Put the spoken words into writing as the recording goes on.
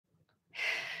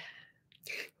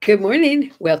Good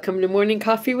morning. Welcome to Morning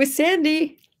Coffee with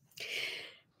Sandy.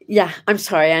 Yeah, I'm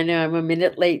sorry. I know I'm a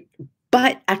minute late,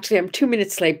 but actually I'm 2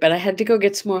 minutes late, but I had to go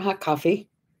get some more hot coffee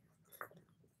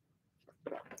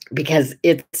because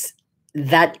it's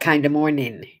that kind of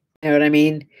morning. You know what I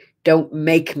mean? Don't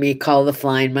make me call the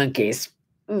flying monkeys.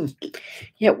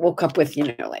 Yeah, woke up with,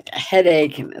 like a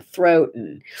headache and a throat,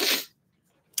 and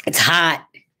it's hot.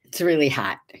 It's really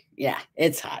hot. Yeah,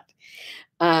 it's hot.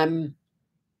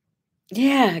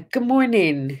 Yeah, good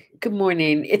morning. Good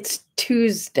morning. It's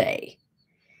Tuesday.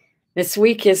 This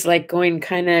week is like going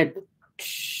kind of,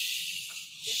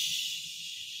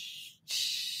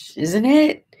 isn't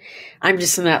it? I'm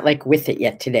just not like with it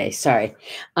yet today. Sorry.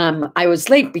 I was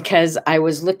late because I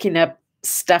was looking up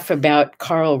stuff about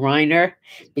Carl Reiner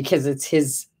because it's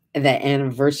the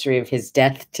anniversary of his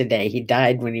death today. He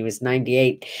died when he was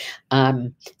 98.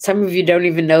 Some of you don't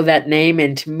even know that name,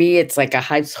 and to me, it's like a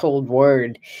household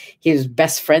word. He was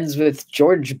best friends with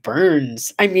George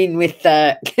Burns. I mean, with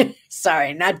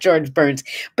sorry, not George Burns,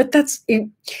 but that's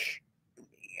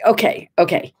okay.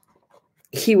 Okay,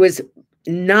 he was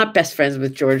not best friends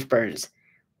with George Burns,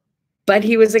 but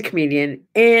he was a comedian,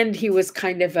 and he was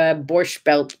kind of a Borscht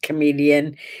Belt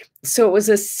comedian. So it was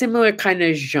a similar kind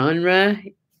of genre.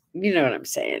 You know what I'm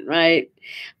saying, right?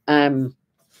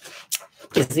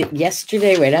 Is it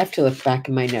yesterday? Wait, I have to look back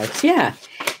in my notes. Yeah.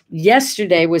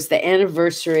 Yesterday was the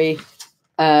anniversary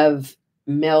of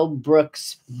Mel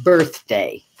Brooks'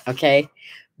 birthday. Okay.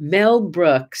 Mel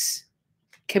Brooks,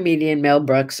 comedian Mel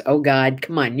Brooks. Oh God,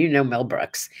 come on. You know Mel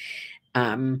Brooks.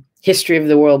 History of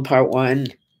the World Part 1,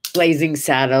 Blazing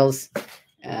Saddles,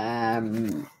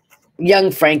 Young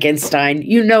Frankenstein.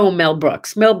 You know Mel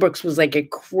Brooks. Mel Brooks was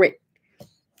like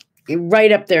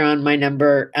right up there on my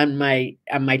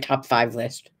top 5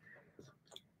 list.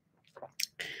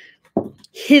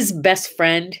 His best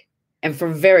friend, and for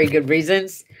very good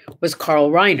reasons, was Carl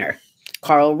Reiner.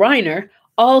 Carl Reiner,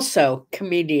 also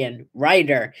comedian,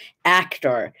 writer,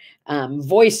 actor,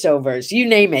 voiceovers, you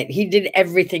name it. He did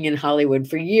everything in Hollywood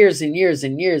for years and years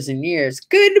and years and years.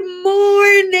 Good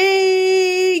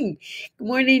morning. Good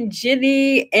morning,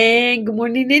 Ginny, and good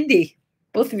morning, Indy.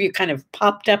 Both of you kind of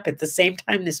popped up at the same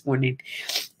time this morning.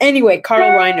 Anyway, Carl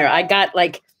Reiner, I got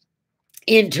like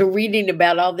into reading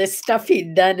about all this stuff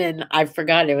he'd done, and I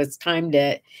forgot it was time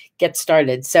to get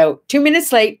started. So 2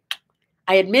 minutes late.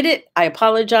 I admit it. I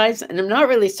apologize. And I'm not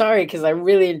really sorry because I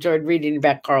really enjoyed reading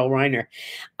about Carl Reiner.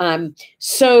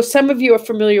 So some of you are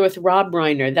familiar with Rob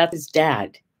Reiner. That's his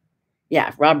dad.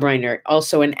 Yeah, Rob Reiner,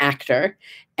 also an actor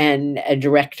and a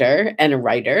director and a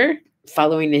writer,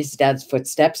 following his dad's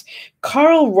footsteps.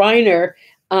 Carl Reiner,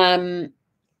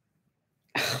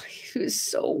 he was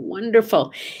so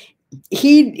wonderful.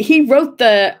 He wrote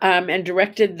the and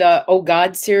directed the Oh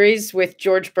God series with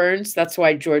George Burns. That's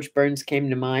why George Burns came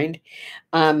to mind.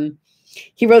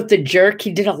 He wrote The Jerk.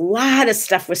 He did a lot of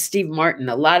stuff with Steve Martin.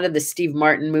 A lot of the Steve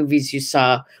Martin movies you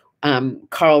saw,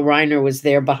 Carl Reiner was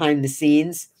there behind the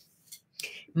scenes.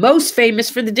 Most famous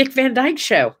for the Dick Van Dyke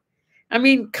Show. I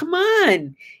mean, come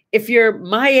on. If you're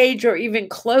my age or even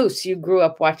close, you grew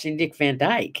up watching Dick Van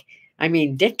Dyke. I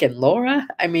mean, Dick and Laura.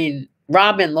 I mean,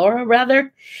 Rob and Laura,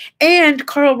 rather. And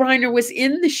Carl Reiner was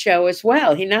in the show as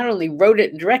well. He not only wrote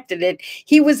it and directed it,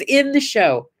 he was in the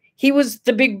show. He was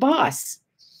the big boss.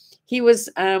 He was,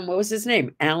 what was his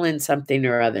name? Alan something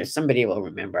or other. Somebody will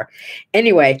remember.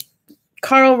 Anyway,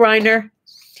 Carl Reiner.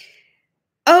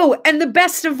 Oh, and the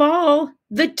best of all,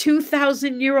 the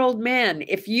 2,000-year-old man.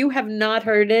 If you have not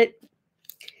heard it,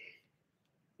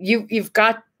 you've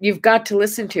got to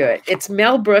listen to it. It's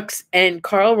Mel Brooks and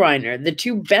Carl Reiner, the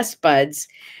two best buds,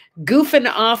 goofing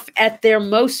off at their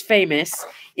most famous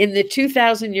in the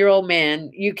 2,000-year-old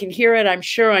man. You can hear it, I'm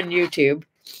sure, on YouTube.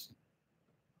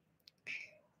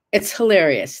 It's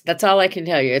hilarious. That's all I can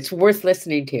tell you. It's worth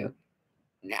listening to.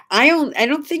 I don't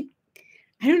know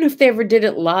if they ever did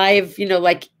it live,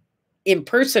 like in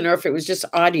person, or if it was just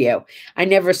audio. I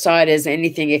never saw it as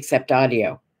anything except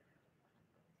audio.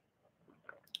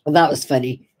 Well, that was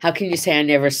funny. How can you say I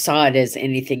never saw it as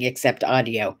anything except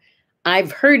audio?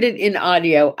 I've heard it in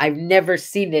audio. I've never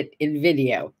seen it in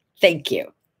video. Thank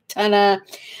you. Ta-da.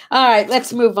 All right,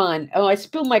 let's move on. Oh, I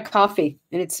spilled my coffee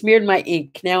and it smeared my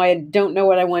ink. Now I don't know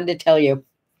what I wanted to tell you.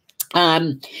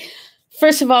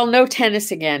 First of all, no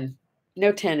tennis again.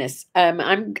 No tennis.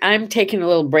 I'm taking a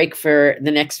little break for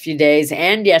the next few days.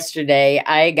 And yesterday,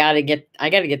 I gotta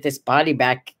get this body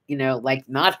back. Like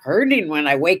not hurting when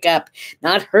I wake up,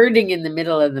 not hurting in the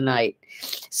middle of the night.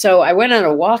 So I went on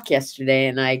a walk yesterday,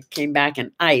 and I came back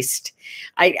and iced.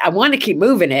 I want to keep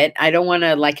moving it. I don't want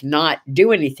to like not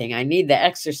do anything. I need the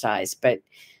exercise, but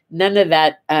None of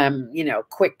that,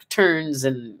 quick turns.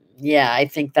 And yeah, I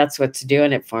think that's what's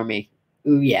doing it for me.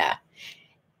 Ooh, yeah.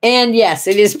 And yes,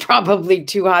 it is probably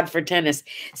too hot for tennis.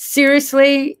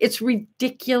 Seriously, it's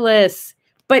ridiculous.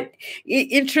 But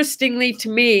interestingly to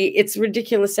me, it's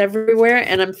ridiculous everywhere.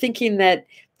 And I'm thinking that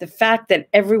the fact that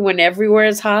everyone everywhere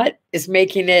is hot is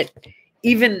making it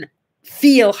even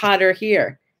feel hotter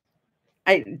here.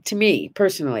 To me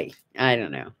personally, I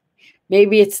don't know.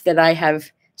 Maybe it's that I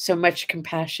have so much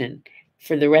compassion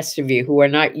for the rest of you who are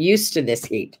not used to this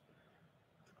heat.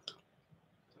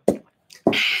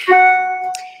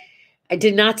 I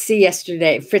did not see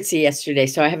Fritzy yesterday,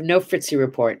 so I have no Fritzy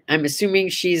report. I'm assuming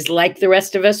she's like the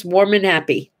rest of us, warm and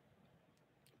happy.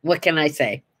 What can I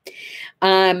say?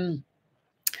 I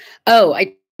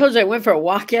told you I went for a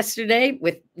walk yesterday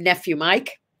with nephew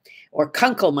Mike, or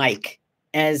Kunkle Mike,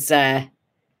 as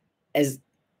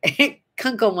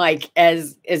Kunkle Mike,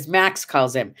 as Max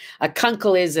calls him. A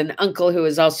kunkle is an uncle who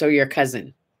is also your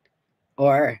cousin,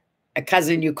 or a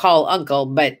cousin you call uncle,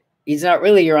 but he's not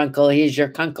really your uncle. He's your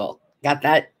kunkle. Got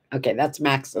that? Okay, that's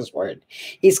Max's word.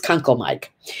 He's Kunkle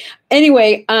Mike.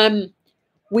 Anyway,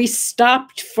 we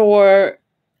stopped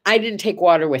I didn't take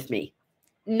water with me.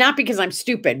 Not because I'm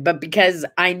stupid, but because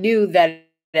I knew that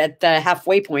at the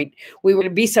halfway point, we were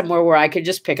going to be somewhere where I could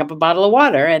just pick up a bottle of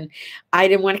water, and I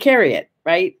didn't want to carry it,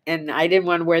 right? And I didn't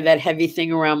want to wear that heavy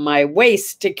thing around my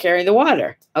waist to carry the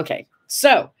water. Okay,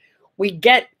 so we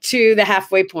get to the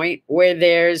halfway point where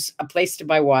there's a place to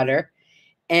buy water,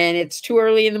 and it's too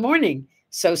early in the morning.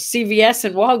 So CVS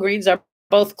and Walgreens are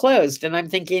both closed. And I'm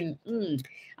thinking,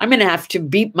 I'm going to have to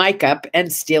beat Mike up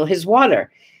and steal his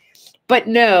water. But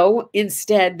no,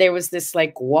 instead, there was this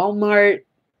like Walmart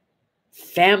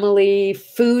family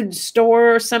food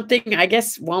store or something. I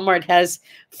guess Walmart has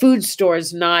food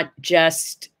stores, not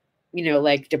just,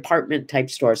 like department type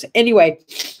stores. Anyway,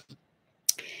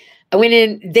 I went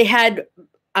in, they had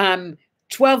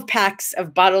 12 packs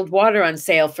of bottled water on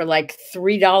sale for like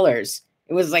 $3.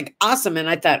 It was like awesome. And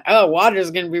I thought, oh, water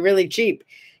is going to be really cheap.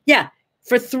 Yeah.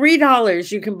 For $3,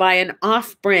 you can buy an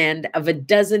off-brand of a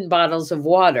dozen bottles of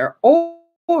water,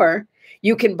 or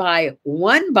you can buy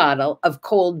one bottle of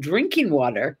cold drinking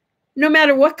water, no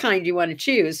matter what kind you want to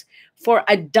choose, for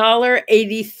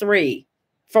 $1.83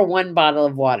 for one bottle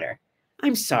of water.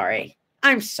 I'm sorry.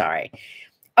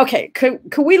 Okay. Could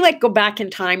we go back in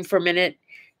time for a minute?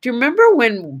 Do you remember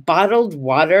when bottled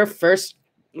water first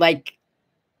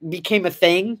became a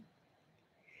thing?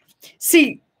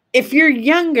 See, if you're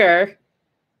younger,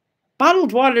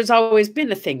 bottled water's always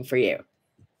been a thing for you.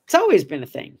 It's always been a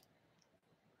thing.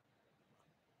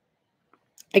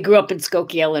 I grew up in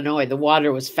Skokie, Illinois. The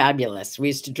water was fabulous. We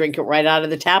used to drink it right out of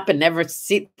the tap and never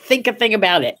think a thing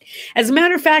about it. As a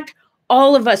matter of fact,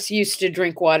 all of us used to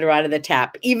drink water out of the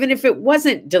tap, even if it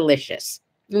wasn't delicious.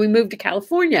 When we moved to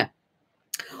California,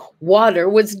 water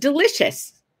was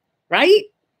delicious, right?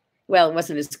 Well, it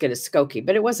wasn't as good as Skokie,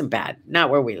 but it wasn't bad. Not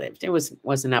where we lived. It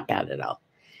wasn't not bad at all.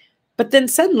 But then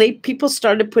suddenly people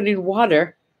started putting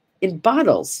water in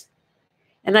bottles.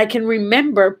 And I can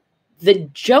remember the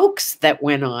jokes that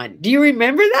went on. Do you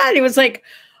remember that? It was like,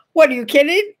 what, are you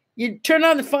kidding? You turn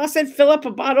on the faucet, fill up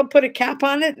a bottle, put a cap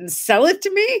on it, and sell it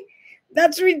to me?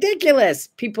 That's ridiculous.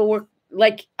 People were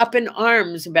like up in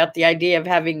arms about the idea of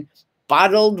having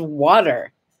bottled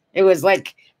water. It was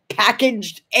like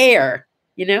packaged air,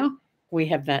 We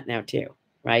have that now too,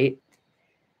 right?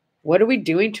 What are we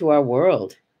doing to our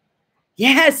world?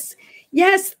 Yes,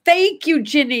 thank you,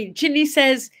 Ginny. Ginny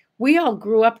says, we all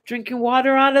grew up drinking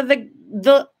water out of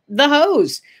the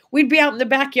hose. We'd be out in the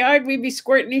backyard. We'd be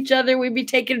squirting each other. We'd be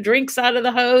taking drinks out of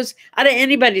the hose, out of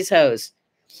anybody's hose.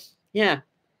 Yeah.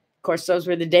 Of course, those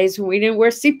were the days when we didn't wear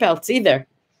seatbelts either.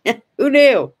 Who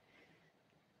knew?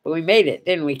 But we made it,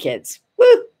 didn't we, kids?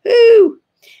 Woo-hoo!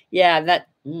 Yeah,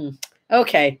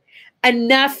 okay.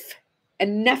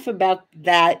 Enough about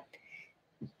that.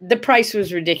 The price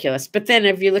was ridiculous. But then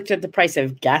if you looked at the price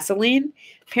of gasoline,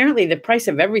 apparently the price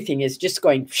of everything is just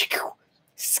going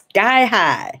sky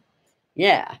high.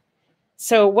 Yeah.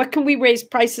 So what can we raise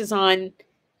prices on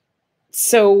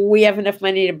so we have enough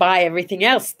money to buy everything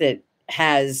else that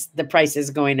has the prices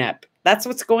going up? That's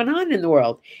what's going on in the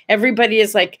world. Everybody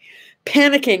is like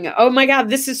panicking. Oh my God,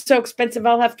 this is so expensive.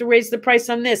 I'll have to raise the price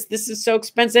on this. This is so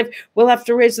expensive. We'll have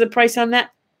to raise the price on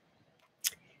that.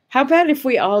 How about if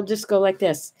we all just go like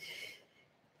this?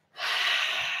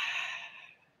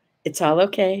 It's all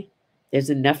okay. There's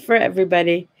enough for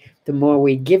everybody. The more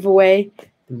we give away,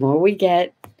 the more we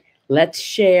get. Let's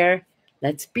share.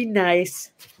 Let's be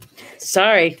nice.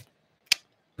 Sorry.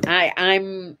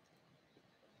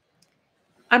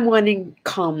 I'm wanting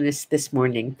calmness this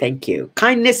morning. Thank you.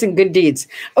 Kindness and good deeds.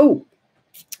 Oh,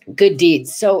 good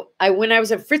deeds. So when I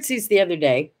was at Fritzy's the other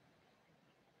day,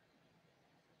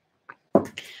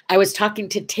 I was talking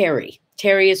to Terry.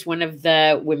 Terry is one of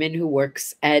the women who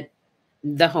works at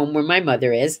the home where my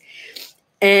mother is.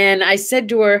 And I said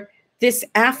to her, this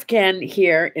Afghan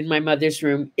here in my mother's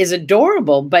room is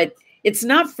adorable, but it's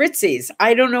not Fritzy's.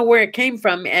 I don't know where it came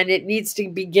from, and it needs to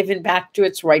be given back to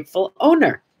its rightful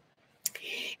owner.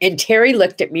 And Terry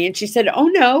looked at me and she said, oh,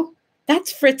 no,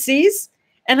 that's Fritzy's.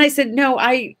 And I said, no,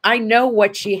 I know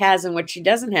what she has and what she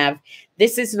doesn't have.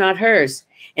 This is not hers.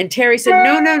 And Terry said,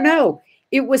 no, no, no.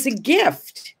 It was a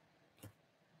gift.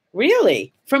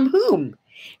 Really? From whom?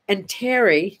 And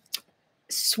Terry,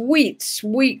 sweet,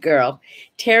 sweet girl.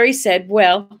 Terry said,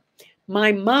 well,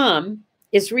 my mom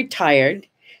is retired,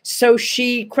 so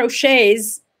she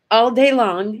crochets all day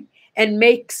long and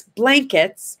makes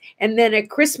blankets, and then at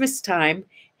Christmas time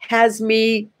has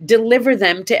me deliver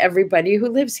them to everybody who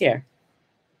lives here.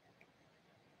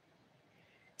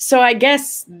 So I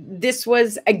guess this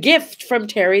was a gift from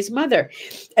Terry's mother.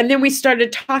 And then we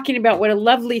started talking about what a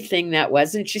lovely thing that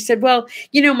was. And she said, well,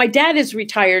 you know, my dad is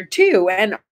retired too.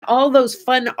 And all those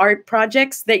fun art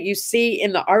projects that you see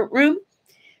in the art room,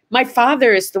 my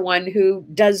father is the one who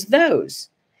does those.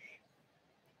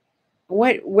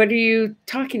 What are you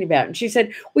talking about? And she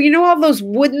said, well, you know, all those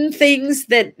wooden things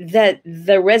that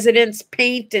the residents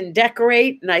paint and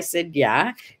decorate. And I said,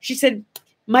 yeah. She said,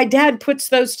 my dad puts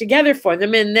those together for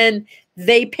them and then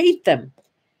they paint them.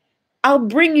 I'll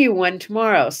bring you one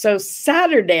tomorrow. So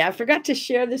Saturday, I forgot to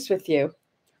share this with you.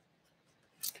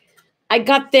 I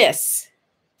got this.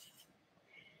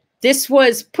 This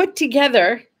was put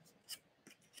together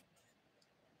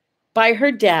by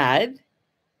her dad,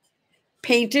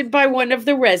 painted by one of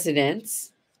the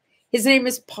residents. His name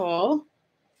is Paul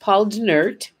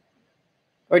Denert,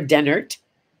 or Denert.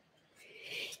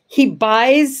 He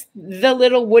buys the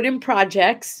little wooden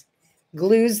projects,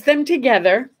 glues them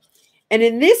together, and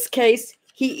in this case,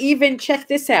 he even, check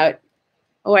this out.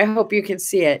 Oh, I hope you can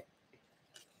see it.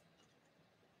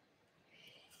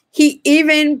 He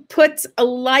even puts a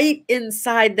light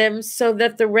inside them so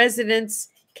that the residents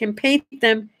can paint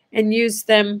them and use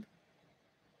them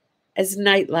as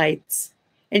night lights.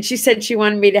 And she said she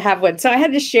wanted me to have one. So I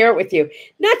had to share it with you,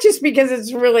 not just because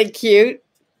it's really cute,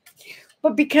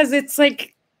 but because it's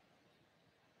like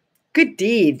good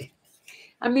deed.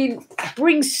 I mean,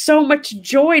 brings so much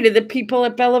joy to the people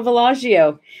at Bella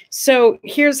Villaggio. So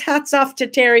here's hats off to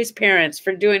Terry's parents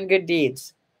for doing good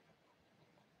deeds.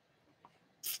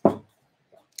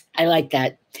 I like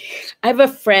that. I have a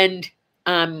friend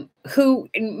who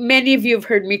many of you have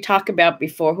heard me talk about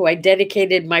before, who I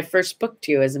dedicated my first book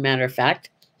to, as a matter of fact,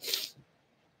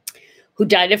 who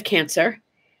died of cancer.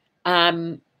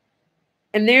 And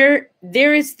there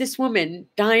is this woman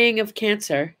dying of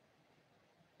cancer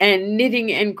and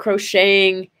knitting and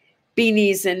crocheting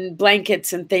beanies and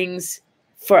blankets and things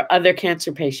for other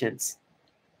cancer patients.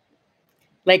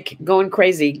 Like going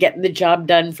crazy, getting the job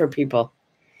done for people.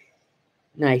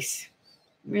 Nice.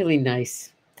 Really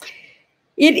nice.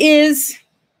 It is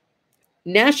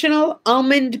National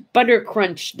Almond Butter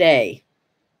Crunch Day.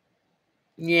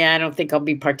 Yeah, I don't think I'll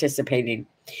be participating.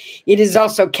 It is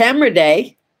also Camera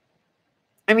Day.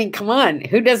 I mean, come on.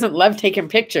 Who doesn't love taking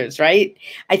pictures, right?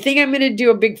 I think I'm going to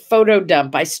do a big photo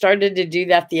dump. I started to do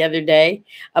that the other day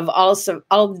of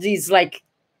all these, like,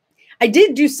 I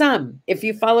did do some. If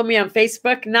you follow me on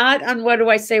Facebook, not on What Do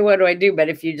I Say, What Do I Do, but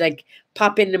if you like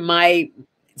pop into my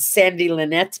Sandy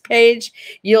Lynette's page,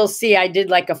 you'll see I did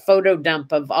like a photo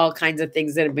dump of all kinds of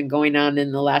things that have been going on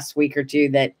in the last week or two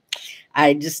that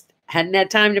I just hadn't had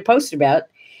time to post about.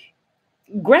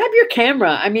 Grab your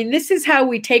camera. I mean, this is how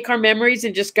we take our memories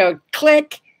and just go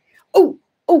click. Oh,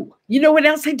 you know what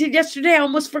else I did yesterday? I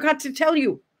almost forgot to tell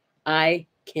you. I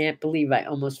can't believe I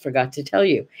almost forgot to tell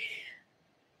you.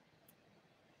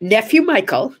 Nephew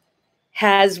Michael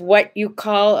has what you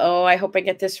call, oh, I hope I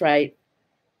get this right,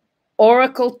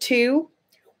 Oracle 2,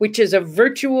 which is a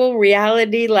virtual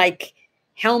reality like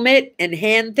helmet and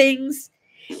hand things.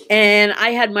 And I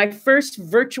had my first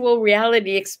virtual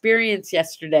reality experience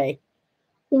yesterday.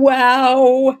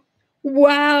 Wow.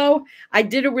 I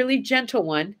did a really gentle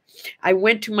one. I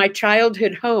went to my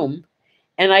childhood home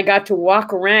and I got to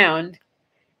walk around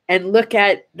and look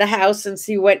at the house and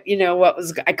see what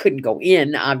was, I couldn't go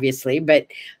in, obviously, but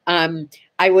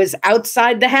I was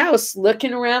outside the house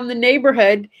looking around the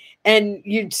neighborhood, and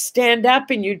you'd stand up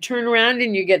and you'd turn around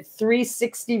and you get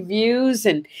 360 views,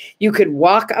 and you could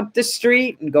walk up the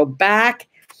street and go back.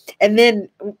 And then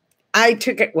I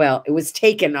took it, well, it was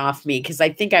taken off me because I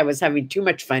think I was having too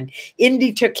much fun.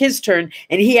 Indy took his turn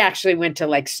and he actually went to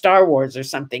like Star Wars or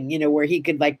something, you know, where he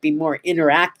could like be more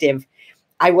interactive.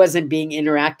 I wasn't being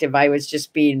interactive. I was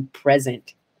just being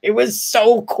present. It was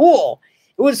so cool.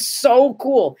 It was so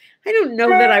cool. I don't know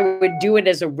that I would do it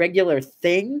as a regular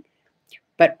thing,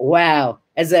 but wow,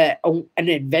 as an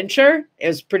adventure, it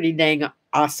was pretty dang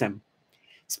awesome.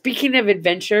 Speaking of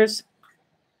adventures,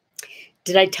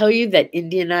 did I tell you that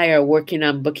Indy and I are working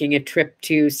on booking a trip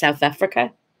to South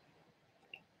Africa?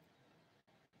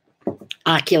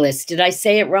 Oculus. Did I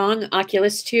say it wrong?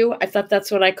 Oculus 2? I thought that's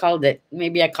what I called it.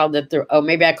 Maybe I called it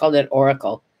maybe I called it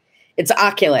Oracle. It's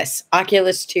Oculus.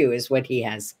 Oculus 2 is what he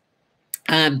has.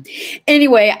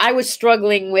 Anyway, I was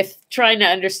struggling with trying to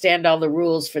understand all the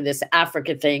rules for this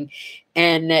Africa thing.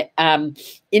 And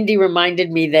Indy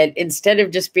reminded me that instead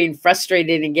of just being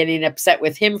frustrated and getting upset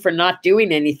with him for not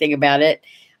doing anything about it,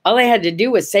 all I had to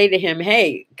do was say to him,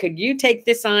 hey, could you take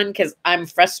this on? Because I'm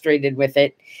frustrated with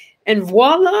it. And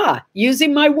voila,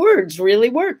 using my words really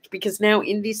worked because now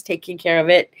Indy's taking care of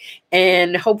it.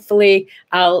 And hopefully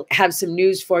I'll have some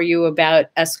news for you about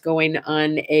us going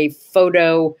on a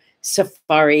photo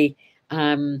safari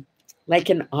like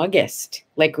in August,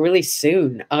 like really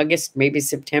soon, August, maybe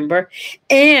September.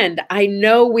 And I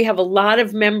know we have a lot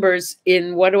of members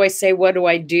in What Do I Say, What Do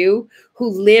I Do who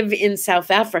live in South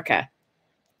Africa.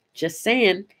 Just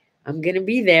saying, I'm going to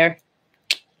be there.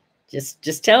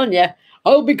 Just telling you,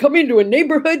 I'll be coming to a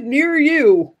neighborhood near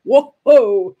you.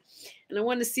 Whoa. And I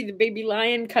want to see the baby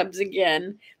lion cubs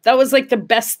again. That was like the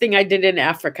best thing I did in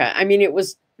Africa. I mean,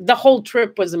 the whole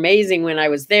trip was amazing when I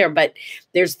was there, but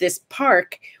there's this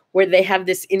park where they have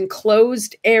this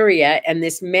enclosed area and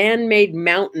this man-made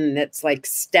mountain that's like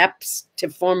steps to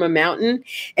form a mountain.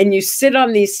 And you sit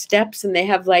on these steps and they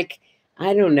have like,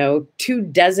 I don't know,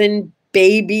 24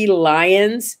 baby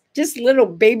lions, just little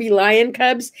baby lion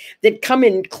cubs that come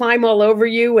and climb all over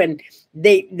you. And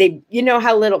they, you know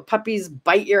how little puppies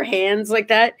bite your hands like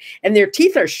that? And their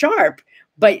teeth are sharp.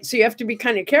 But so you have to be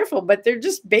kind of careful, but they're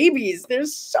just babies. They're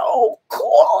so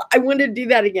cool. I want to do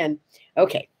that again.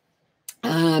 Okay.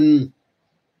 Do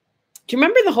you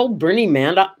remember the whole Bernie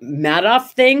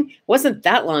Madoff thing? It wasn't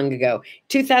that long ago.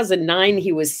 2009,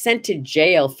 he was sent to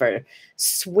jail for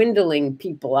swindling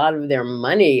people out of their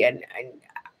money. And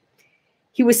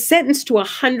he was sentenced to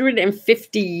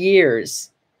 150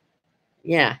 years.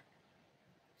 Yeah.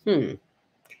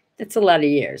 That's a lot of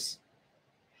years.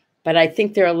 But I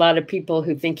think there are a lot of people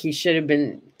who think he should have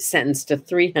been sentenced to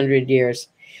 300 years.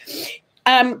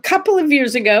 Couple of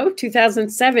years ago,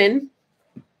 2007,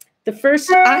 the first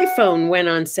iPhone went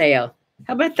on sale.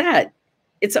 How about that?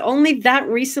 It's only that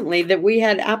recently that we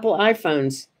had Apple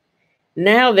iPhones.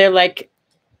 Now they're like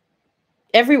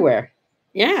everywhere.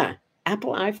 Yeah,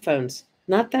 Apple iPhones.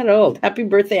 Not that old. Happy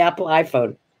birthday, Apple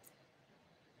iPhone.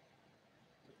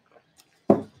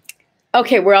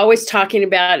 Okay, we're always talking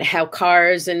about how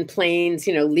cars and planes,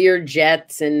 you know, Lear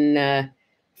jets and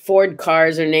Ford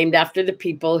cars are named after the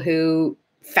people who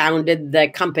founded the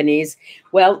companies.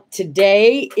 Well,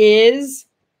 today is,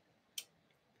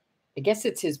 I guess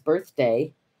it's his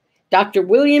birthday, Dr.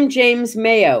 William James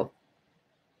Mayo.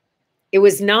 It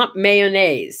was not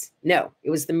mayonnaise. No, it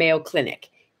was the Mayo Clinic.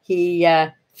 He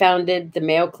founded the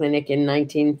Mayo Clinic in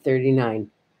 1939.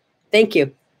 Thank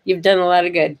you. You've done a lot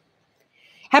of good.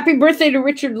 Happy birthday to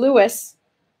Richard Lewis.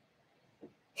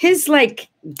 His like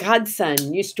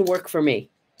godson used to work for me.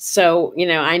 So, you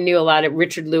know, I knew a lot of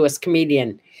Richard Lewis,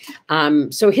 comedian.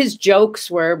 So his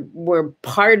jokes were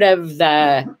part of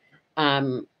the,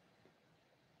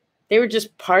 they were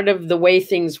just part of the way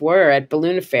things were at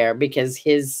Balloon Affair because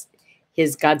his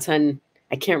godson,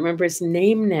 I can't remember his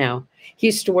name now. He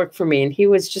used to work for me and he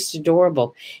was just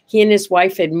adorable. He and his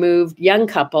wife had moved, young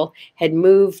couple, had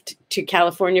moved to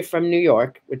California from New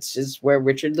York, which is where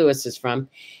Richard Lewis is from.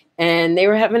 And they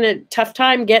were having a tough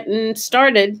time getting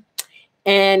started.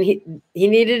 And he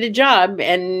needed a job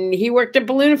and he worked at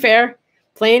Balloon Affair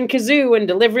playing kazoo and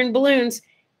delivering balloons.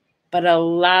 But a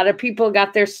lot of people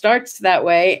got their starts that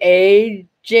way.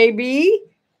 JB?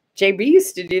 JB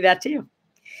used to do that too.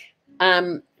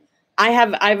 I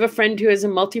have a friend who is a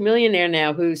multimillionaire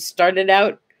now who started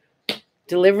out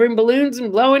delivering balloons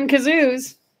and blowing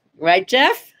kazoos. Right,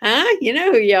 Jeff? Huh? You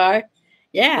know who you are.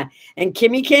 Yeah. And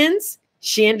Kimmy Kins,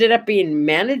 she ended up being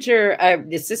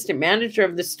assistant manager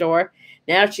of the store.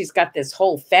 Now she's got this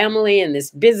whole family and this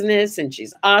business and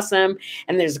she's awesome.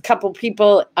 And there's a couple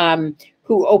people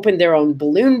who opened their own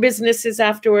balloon businesses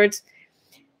afterwards.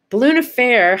 Balloon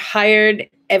Affair hired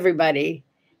everybody.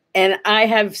 And I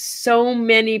have so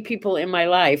many people in my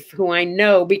life who I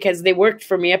know because they worked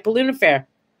for me at Balloon Affair.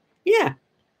 Yeah,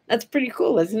 That's pretty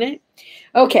cool, isn't it?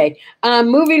 Okay,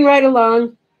 moving right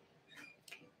along.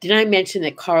 Did I mention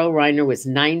that Carl Reiner was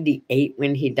 98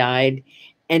 when he died?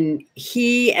 And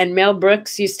he and Mel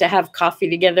Brooks used to have coffee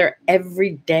together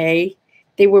every day.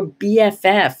 They were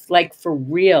BFF, like for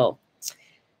real.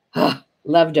 Oh,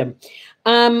 loved him.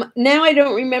 Now I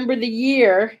don't remember the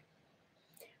year,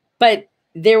 but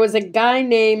there was a guy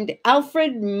named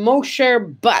Alfred Mosher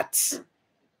Butz.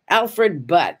 Alfred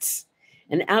Butz.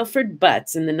 And Alfred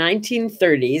Butz in the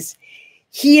 1930s,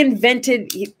 he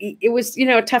invented, it was,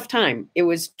 a tough time. It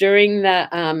was during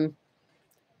the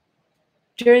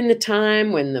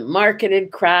time when the market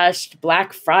had crashed,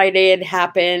 Black Friday had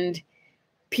happened.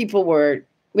 It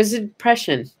was a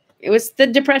depression. It was the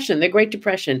depression, the Great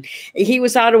Depression. He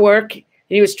was out of work and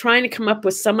he was trying to come up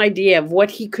with some idea of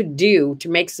what he could do to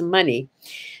make some money.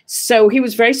 So he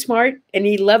was very smart and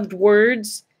he loved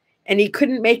words and he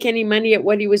couldn't make any money at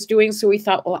what he was doing. So he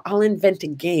thought, well, I'll invent a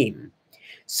game.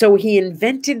 So he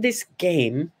invented this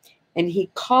game and he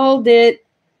called it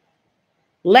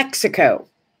Lexico.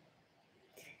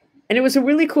 And it was a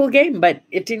really cool game, but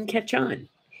it didn't catch on.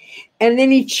 And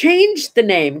then he changed the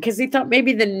name because he thought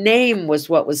maybe the name was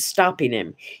what was stopping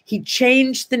him. He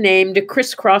changed the name to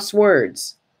Crisscross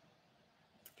Words.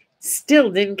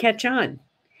 Still didn't catch on.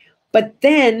 But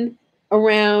then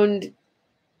around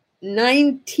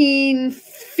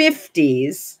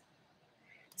 1950s,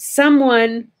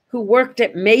 someone who worked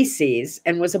at Macy's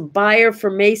and was a buyer for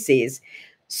Macy's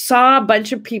saw a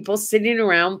bunch of people sitting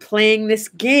around playing this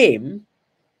game.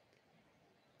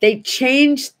 They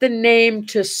changed the name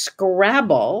to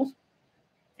Scrabble,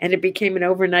 and it became an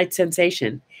overnight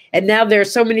sensation. And now there are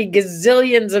so many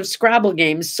gazillions of Scrabble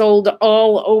games sold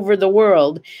all over the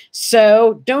world.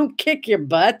 So don't kick your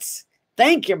butts.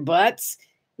 Thank your butts.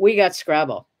 We got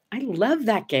Scrabble. I love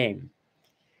that game.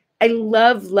 I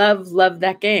love, love, love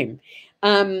that game.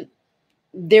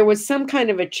 There was some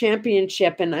kind of a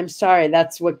championship, and I'm sorry,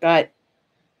 that's what got...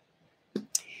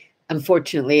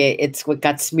 Unfortunately, it's what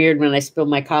got smeared when I spilled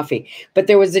my coffee. But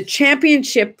there was a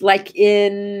championship like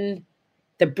in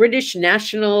the British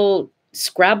National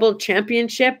Scrabble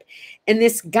Championship. And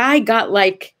this guy got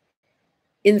like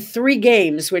in 3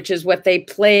 games, which is what they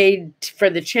played for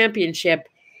the championship.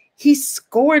 He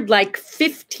scored like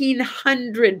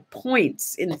 1,500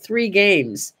 points in 3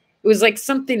 games. It was like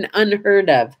something unheard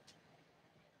of.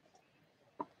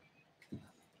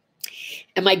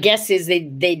 And my guess is they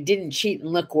didn't cheat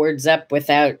and look words up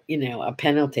without, a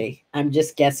penalty. I'm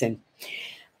just guessing.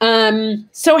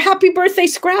 So happy birthday,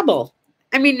 Scrabble.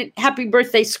 I mean, happy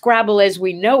birthday, Scrabble as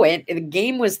we know it. The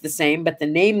game was the same, but the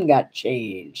name got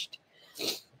changed.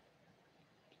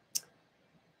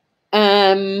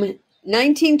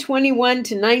 1921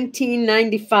 to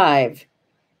 1995.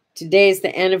 Today is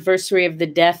the anniversary of the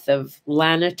death of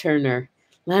Lana Turner.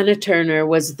 Lana Turner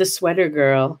was the sweater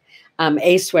girl.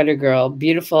 A sweater girl,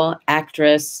 beautiful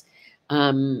actress,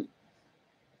 one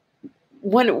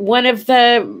of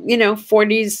the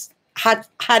 40s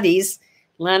hotties,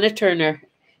 Lana Turner.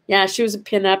 Yeah, she was a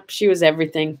pinup. She was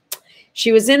everything.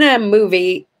 She was in a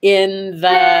movie in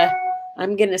the,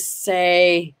 I'm gonna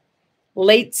say,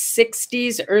 late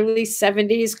 60s, early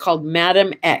 70s called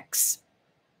Madam X.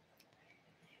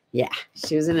 Yeah,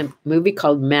 she was in a movie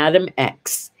called Madam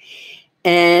X.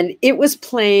 And it was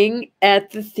playing at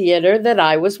the theater that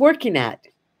I was working at.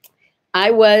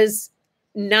 I was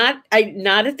not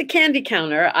at the candy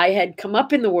counter. I had come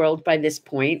up in the world by this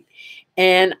point,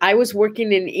 and I was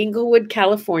working in Inglewood,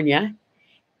 California,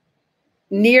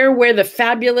 near where the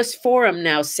Fabulous Forum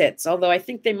now sits, although I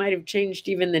think they might have changed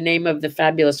even the name of the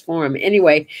Fabulous Forum.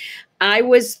 Anyway, I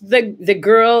was the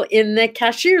girl in the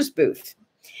cashier's booth.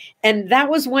 And that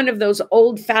was one of those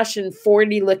old-fashioned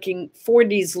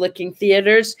 40s looking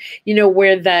theaters,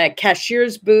 where the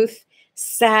cashier's booth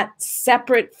sat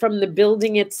separate from the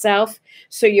building itself.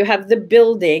 So you have the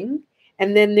building,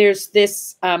 and then there's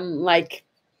this like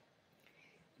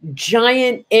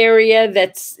giant area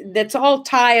that's all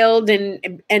tiled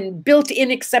and built in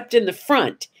except in the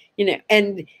front,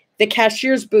 and the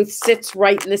cashier's booth sits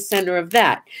right in the center of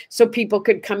that. So people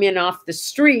could come in off the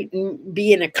street and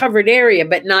be in a covered area,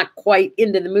 but not quite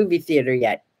into the movie theater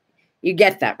yet. You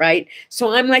get that, right?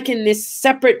 So I'm like in this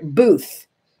separate booth.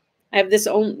 I have this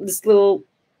little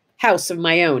house of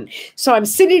my own. So I'm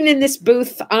sitting in this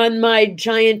booth on my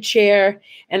giant chair,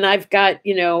 and I've got,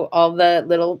 all the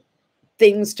little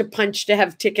things to punch to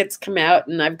have tickets come out.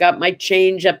 And I've got my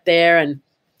change up there and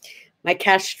my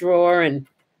cash drawer, and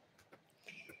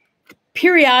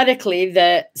periodically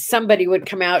somebody would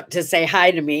come out to say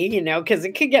hi to me, because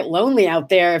it could get lonely out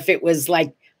there if it was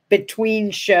like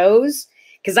between shows,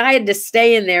 because I had to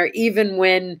stay in there even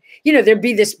when, you know, there'd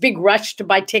be this big rush to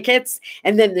buy tickets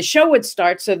and then the show would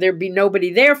start. So there'd be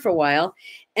nobody there for a while.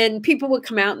 And people would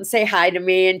come out and say hi to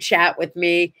me and chat with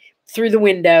me through the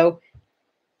window.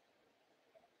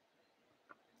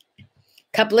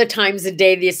 Couple of times a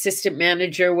day, the assistant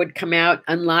manager would come out,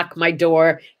 unlock my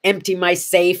door, empty my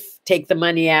safe, take the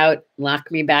money out, lock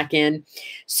me back in.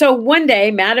 So one day,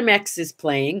 Madam X is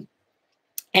playing,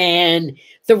 and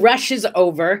the rush is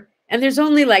over, and there's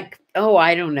only like, oh,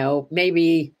 I don't know,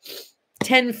 maybe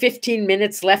 10, 15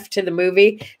 minutes left to the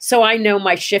movie. So I know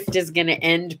my shift is going to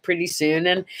end pretty soon.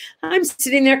 And I'm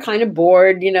sitting there kind of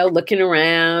bored, you know, looking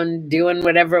around, doing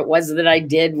whatever it was that I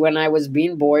did when I was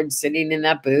being bored, sitting in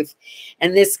that booth.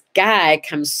 And this guy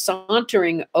comes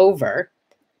sauntering over,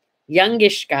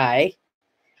 youngish guy.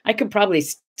 I could probably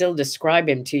still describe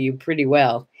him to you pretty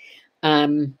well.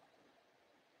 And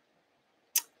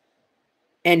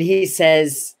he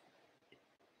says,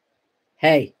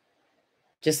 hey,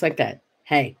 just like that.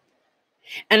 Hey.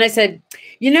 And I said,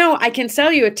 you know, I can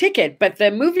sell you a ticket, but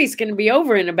the movie's going to be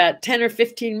over in about 10 or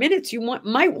 15 minutes. You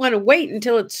might want to wait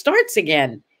until it starts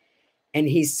again. And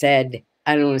he said,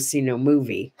 I don't want to see no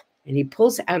movie. And he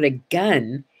pulls out a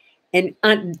gun, and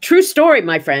true story,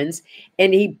 my friends.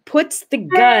 And he puts the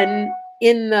gun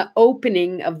in the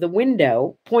opening of the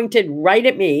window, pointed right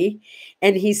at me.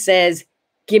 And he says,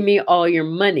 give me all your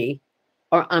money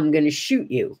or I'm going to shoot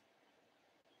you.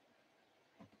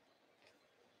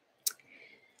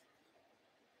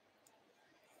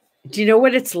 Do you know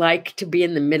what it's like to be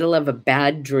in the middle of a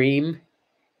bad dream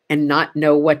and not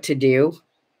know what to do?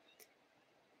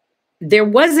 There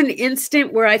was an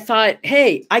instant where I thought,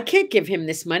 hey, I can't give him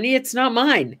this money. It's not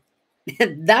mine.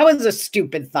 That was a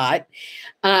stupid thought.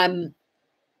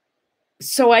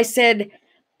 So I said,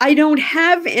 I don't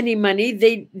have any money.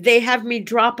 They have me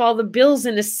drop all the bills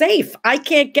in a safe. I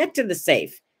can't get to the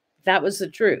safe. That was the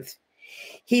truth.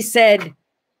 He said,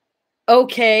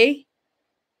 okay,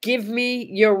 give me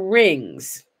your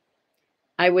rings.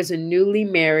 I was a newly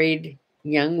married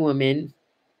young woman,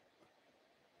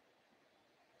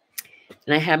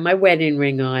 and I had my wedding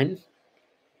ring on,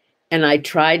 and I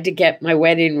tried to get my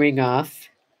wedding ring off.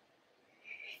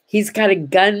 He's got a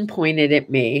gun pointed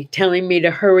at me, telling me to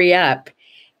hurry up,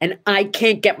 and I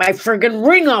can't get my friggin'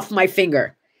 ring off my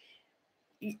finger.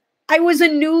 I was a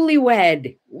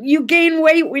newlywed. You gain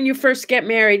weight when you first get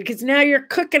married because now you're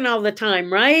cooking all the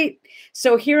time, right?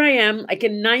 So here I am, like a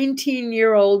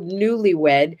 19-year-old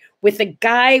newlywed with a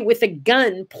guy with a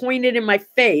gun pointed in my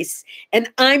face, and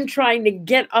I'm trying to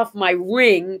get off my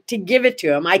ring to give it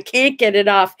to him. I can't get it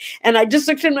off. And I just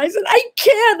looked at him and I said, I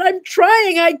can't. I'm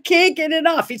trying. I can't get it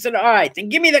off. He said, all right, then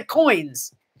give me the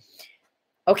coins.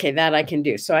 Okay, that I can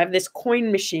do. So I have this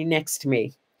coin machine next to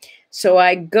me. So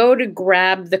I go to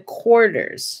grab the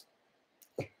quarters.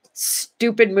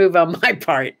 Stupid move on my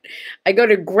part. I go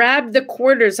to grab the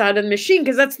quarters out of the machine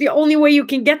because that's the only way you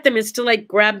can get them is to like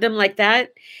grab them like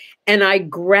that. And I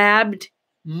grabbed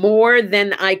more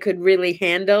than I could really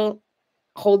handle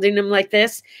holding them like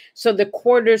this. So the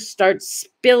quarters start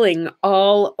spilling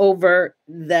all over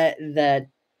the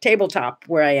tabletop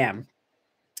where I am,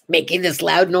 making this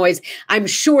loud noise. I'm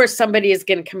sure somebody is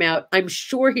going to come out. I'm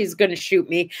sure he's going to shoot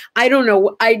me. I don't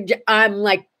know. I'm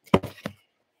like,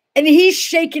 and he's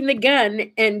shaking the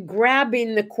gun and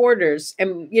grabbing the quarters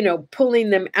and, you know, pulling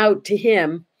them out to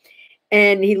him.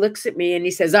 And he looks at me and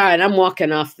he says, all right, I'm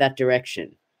walking off that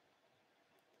direction.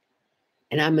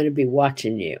 And I'm going to be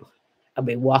watching you. I'll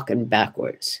be walking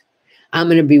backwards. I'm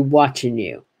going to be watching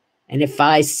you. And if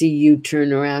I see you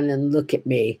turn around and look at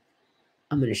me,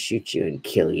 I'm going to shoot you and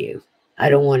kill you. I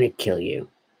don't want to kill you,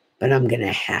 but I'm going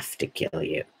to have to kill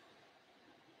you.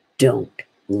 Don't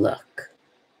look.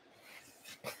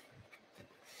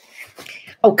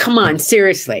 Oh, come on,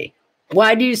 seriously.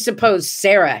 Why do you suppose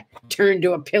Sarah turned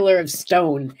to a pillar of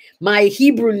stone? My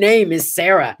Hebrew name is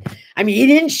Sarah. I mean, he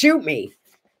didn't shoot me,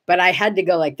 but I had to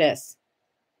go like this.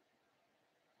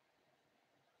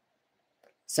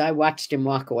 So I watched him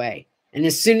walk away. And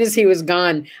as soon as he was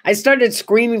gone, I started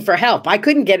screaming for help. I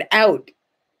couldn't get out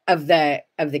of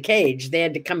the cage. They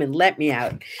had to come and let me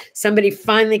out. Somebody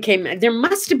finally came. There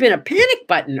must have been a panic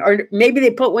button, or maybe they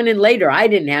put one in later. I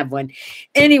didn't have one.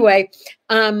 Anyway,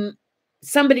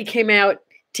 somebody came out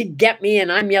to get me,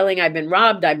 and I'm yelling, I've been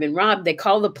robbed. I've been robbed. They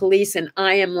call the police, and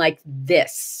I am like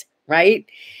this, right?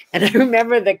 And I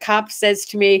remember the cop says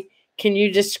to me, can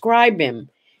you describe him?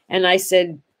 And I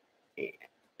said,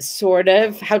 sort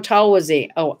of. How tall was he?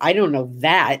 Oh, I don't know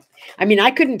that. I mean, I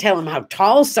couldn't tell him how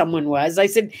tall someone was. I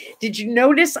said, did you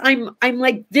notice I'm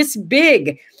like this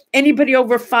big? anybody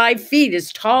over 5 feet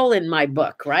is tall in my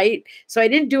book, right? So I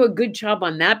didn't do a good job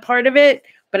on that part of it,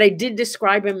 but I did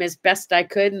describe him as best I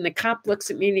could. And the cop looks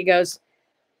at me and he goes,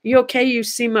 "You okay? You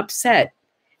seem upset."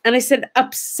 And I said,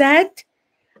 "Upset?"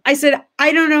 I said,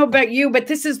 "I don't know about you, but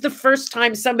this is the first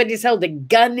time somebody's held a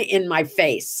gun in my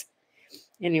face."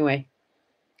 Anyway,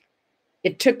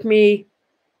 it took me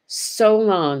so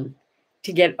long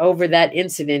to get over that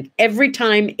incident. Every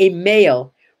time a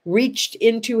male reached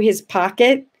into his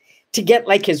pocket to get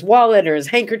like his wallet or his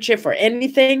handkerchief or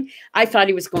anything, I thought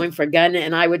he was going for a gun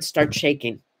and I would start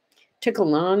shaking. Took a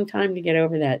long time to get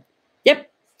over that.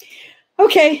 Yep.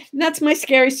 Okay, that's my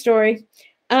scary story.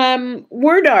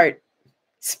 Word art.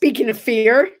 Speaking of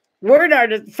fear, word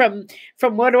art from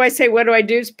What Do I Say, What Do I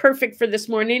Do is perfect for this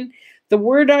morning. The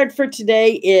word art for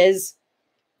today is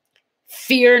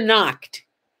fear knocked.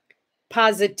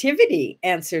 Positivity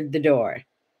answered the door.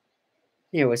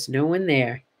 There was no one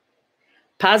there.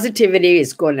 Positivity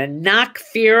is going to knock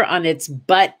fear on its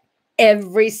butt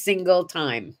every single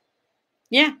time.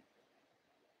 Yeah.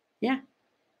 Yeah.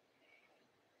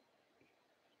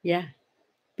 Yeah.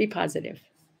 Be positive.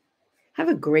 Have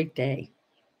a great day.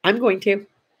 I'm going to.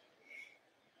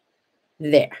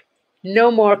 There.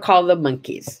 No more Call the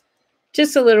Monkeys.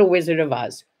 Just a little Wizard of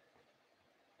Oz.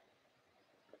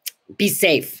 Be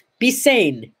safe. Be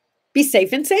sane. Be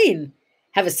safe and sane.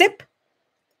 Have a sip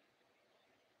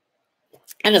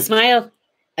and a smile.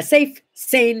 A safe,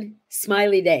 sane,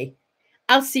 smiley day.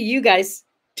 I'll see you guys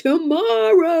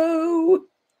tomorrow.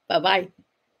 Bye-bye.